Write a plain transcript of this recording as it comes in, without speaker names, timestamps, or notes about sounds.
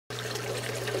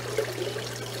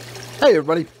Hey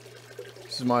everybody,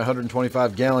 this is my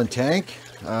 125 gallon tank.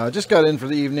 Just got in for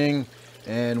the evening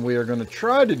and we are going to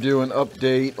try to do an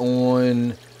update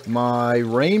on my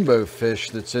rainbow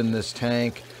fish that's in this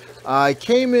tank. I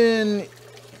came in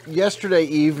yesterday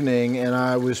evening and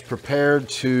I was prepared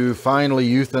to finally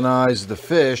euthanize the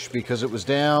fish because it was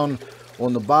down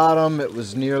on the bottom, it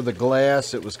was near the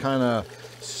glass, it was kind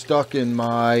of stuck in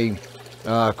my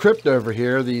crypt over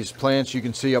here, these plants you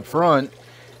can see up front.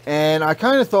 And I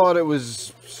kind of thought it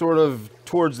was sort of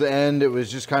towards the end, it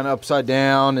was just kind of upside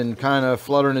down and kind of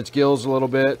fluttering its gills a little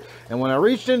bit. And when I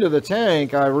reached into the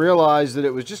tank, I realized that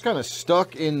it was just kind of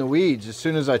stuck in the weeds. As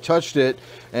soon as I touched it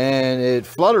and it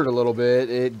fluttered a little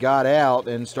bit, it got out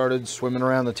and started swimming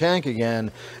around the tank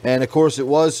again. And of course, it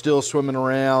was still swimming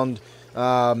around,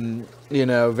 you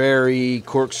know, very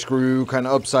corkscrew, kind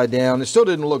of upside down. It still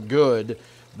didn't look good,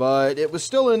 but it was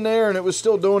still in there and it was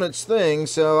still doing its thing,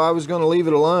 so I was going to leave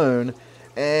it alone.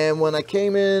 And when I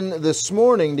came in this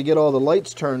morning to get all the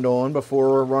lights turned on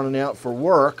before running out for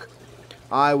work,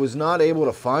 I was not able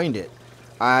to find it.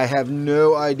 I have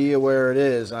no idea where it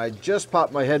is. I just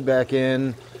popped my head back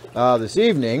in this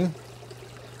evening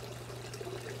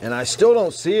and I still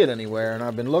don't see it anywhere, and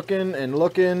I've been looking and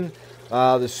looking.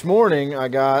 This morning I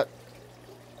got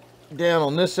down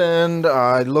on this end,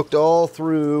 I looked all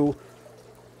through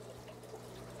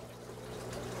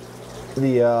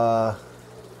the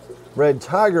red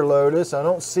tiger lotus. I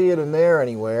don't see it in there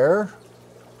anywhere.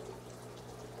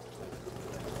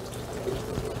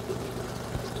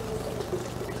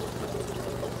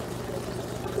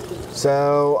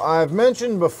 So I've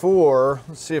mentioned before,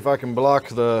 let's see if I can block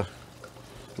the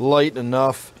light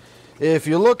enough. If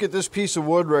you look at this piece of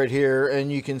wood right here,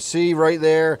 and you can see right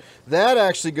there, that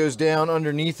actually goes down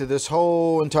underneath of this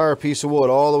whole entire piece of wood,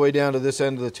 all the way down to this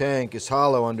end of the tank. It's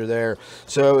hollow under there.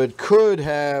 So it could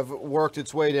have worked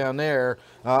its way down there.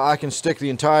 I can stick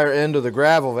the entire end of the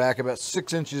gravel vac about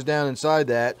 6 inches down inside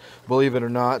that, believe it or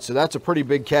not. So that's a pretty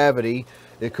big cavity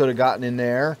it could have gotten in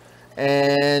there.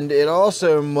 And it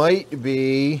also might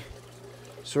be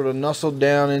sort of nestled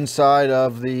down inside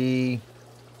of the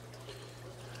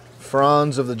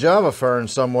fronds of the Java fern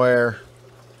somewhere.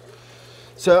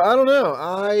 So I don't know,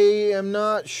 I am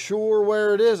not sure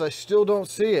where it is. I still don't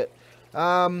see it.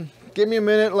 Give me a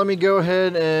minute, let me go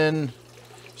ahead and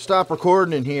stop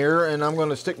recording in here, and I'm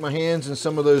going to stick my hands in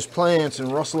some of those plants and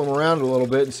rustle them around a little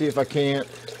bit and see if I can't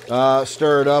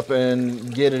stir it up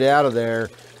and get it out of there.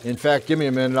 In fact, give me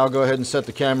a minute, I'll go ahead and set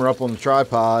the camera up on the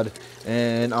tripod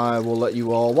and I will let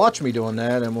you all watch me doing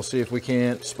that, and we'll see if we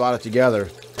can't spot it together.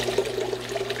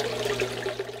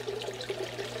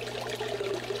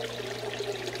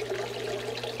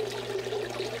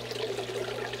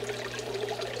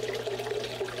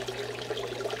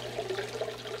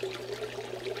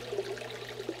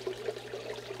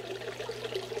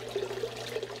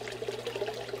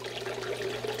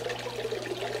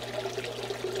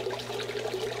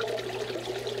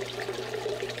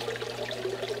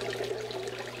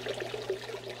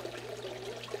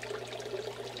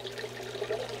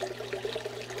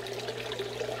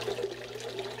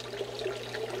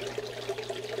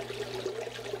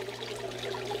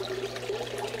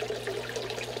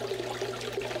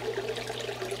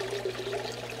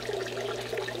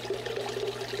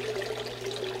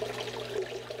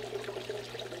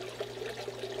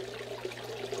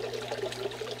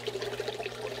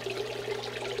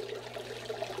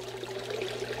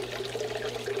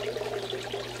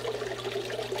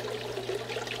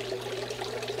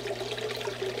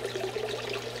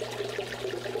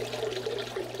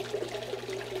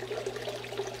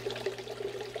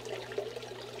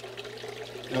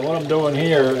 Now what I'm doing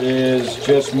here is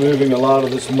just moving a lot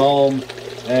of this mulm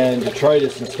and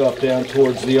detritus and stuff down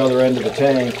towards the other end of the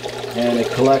tank, and it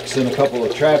collects in a couple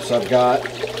of traps I've got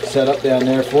set up down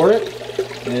there for it.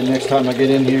 And then next time I get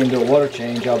in here and do a water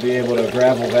change, I'll be able to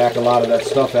gravel back a lot of that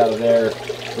stuff out of there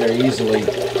very easily.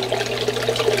 But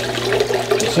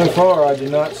so far I do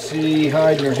not see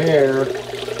hide nor hair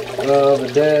of a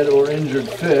dead or injured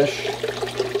fish.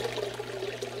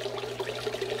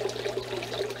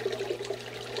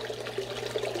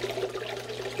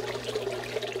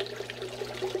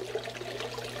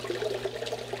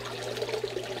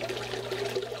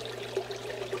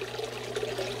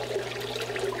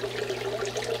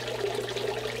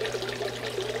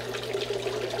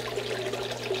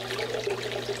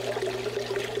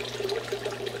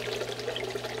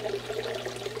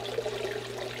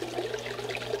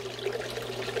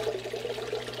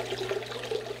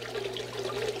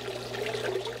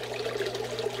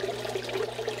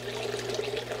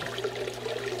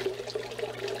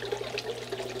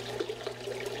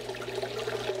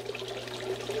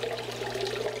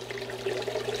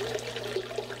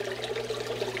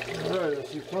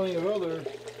 plenty of other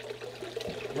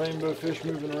rainbow fish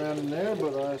moving around in there,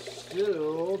 but I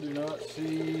still do not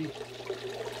see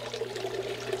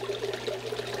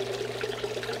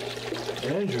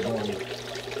an injured one.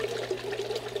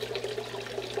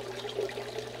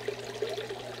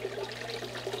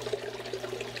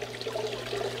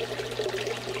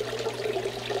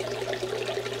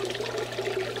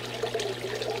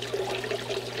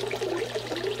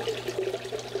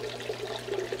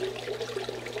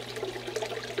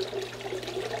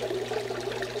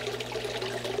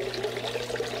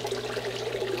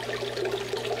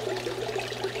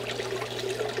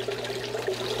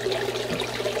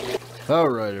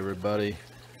 Alright everybody,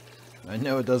 I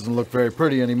know it doesn't look very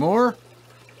pretty anymore,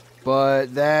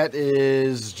 but that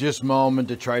is just moment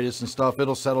detritus and stuff.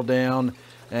 It'll settle down,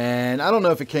 and I don't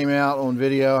know if it came out on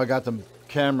video. I got the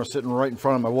camera sitting right in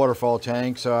front of my waterfall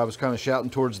tank, so I was kind of shouting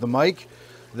towards the mic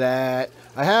that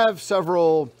I have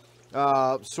several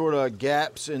sort of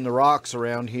gaps in the rocks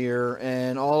around here,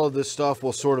 and all of this stuff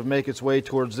will sort of make its way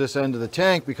towards this end of the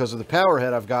tank because of the power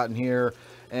head I've gotten here.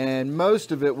 And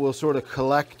most of it will sort of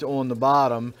collect on the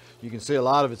bottom. You can see a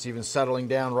lot of it's even settling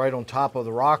down right on top of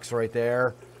the rocks right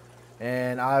there.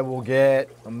 And I will get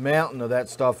a mountain of that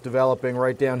stuff developing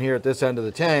right down here at this end of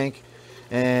the tank.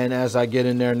 And as I get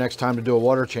in there next time to do a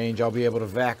water change, I'll be able to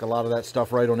vac a lot of that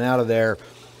stuff right on out of there.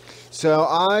 So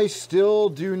I still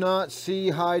do not see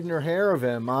hide nor hair of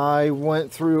him. I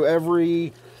went through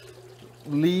every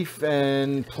leaf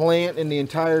and plant in the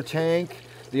entire tank.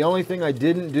 The only thing I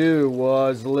didn't do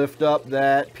was lift up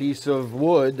that piece of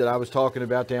wood that I was talking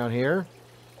about down here.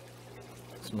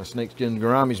 It's my snakeskin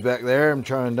gouramis back there. I'm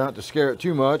trying not to scare it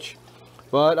too much.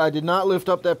 But I did not lift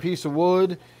up that piece of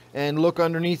wood and look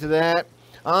underneath of that.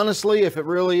 Honestly, if it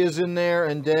really is in there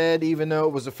and dead, even though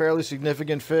it was a fairly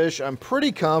significant fish, I'm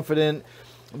pretty confident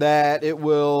that it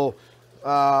will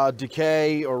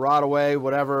decay or rot away,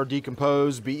 whatever,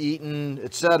 decompose, be eaten,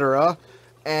 etc.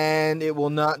 And it will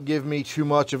not give me too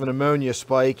much of an ammonia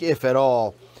spike, if at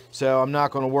all. So I'm not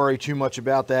going to worry too much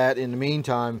about that in the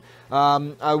meantime.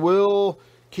 I will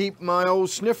keep my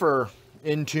old sniffer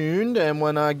in tuned, and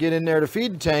when I get in there to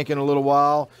feed the tank in a little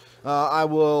while, I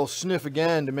will sniff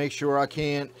again to make sure I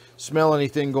can't smell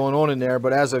anything going on in there.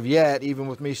 But as of yet, even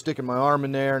with me sticking my arm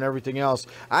in there and everything else,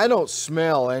 I don't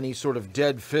smell any sort of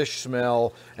dead fish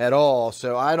smell at all.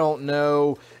 So I don't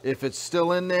know if it's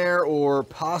still in there, or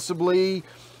possibly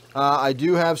I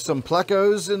do have some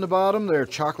plecos in the bottom. They're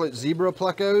chocolate zebra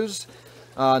plecos.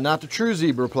 Not the true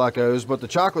zebra plecos, but the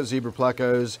chocolate zebra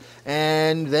plecos,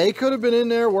 and they could have been in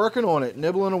there working on it,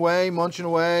 nibbling away, munching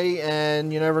away,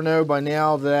 and you never know, by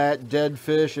now that dead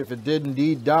fish, if it did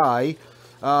indeed die,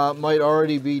 might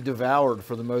already be devoured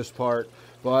for the most part.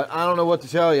 But I don't know what to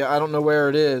tell you. I don't know where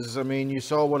it is. I mean, you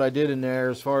saw what I did in there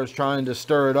as far as trying to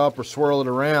stir it up or swirl it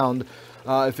around.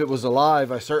 If it was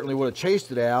alive, I certainly would have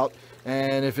chased it out.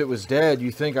 And if it was dead,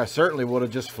 you think I certainly would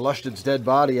have just flushed its dead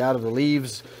body out of the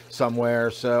leaves somewhere.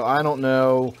 So I don't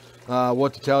know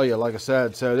what to tell you, like I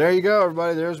said. So there you go,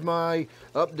 everybody. There's my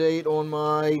update on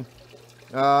my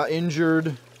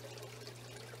injured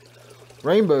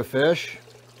rainbow fish.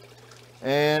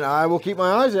 And I will keep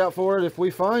my eyes out for it. If we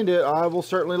find it, I will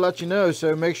certainly let you know.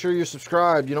 So make sure you're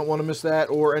subscribed. You don't want to miss that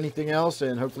or anything else.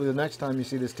 And hopefully the next time you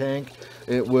see this tank,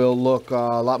 it will look a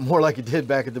lot more like it did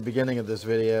back at the beginning of this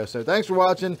video. So thanks for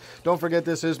watching. Don't forget,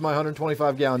 this is my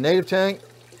 125-gallon native tank.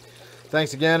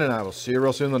 Thanks again, and I will see you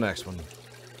real soon in the next one.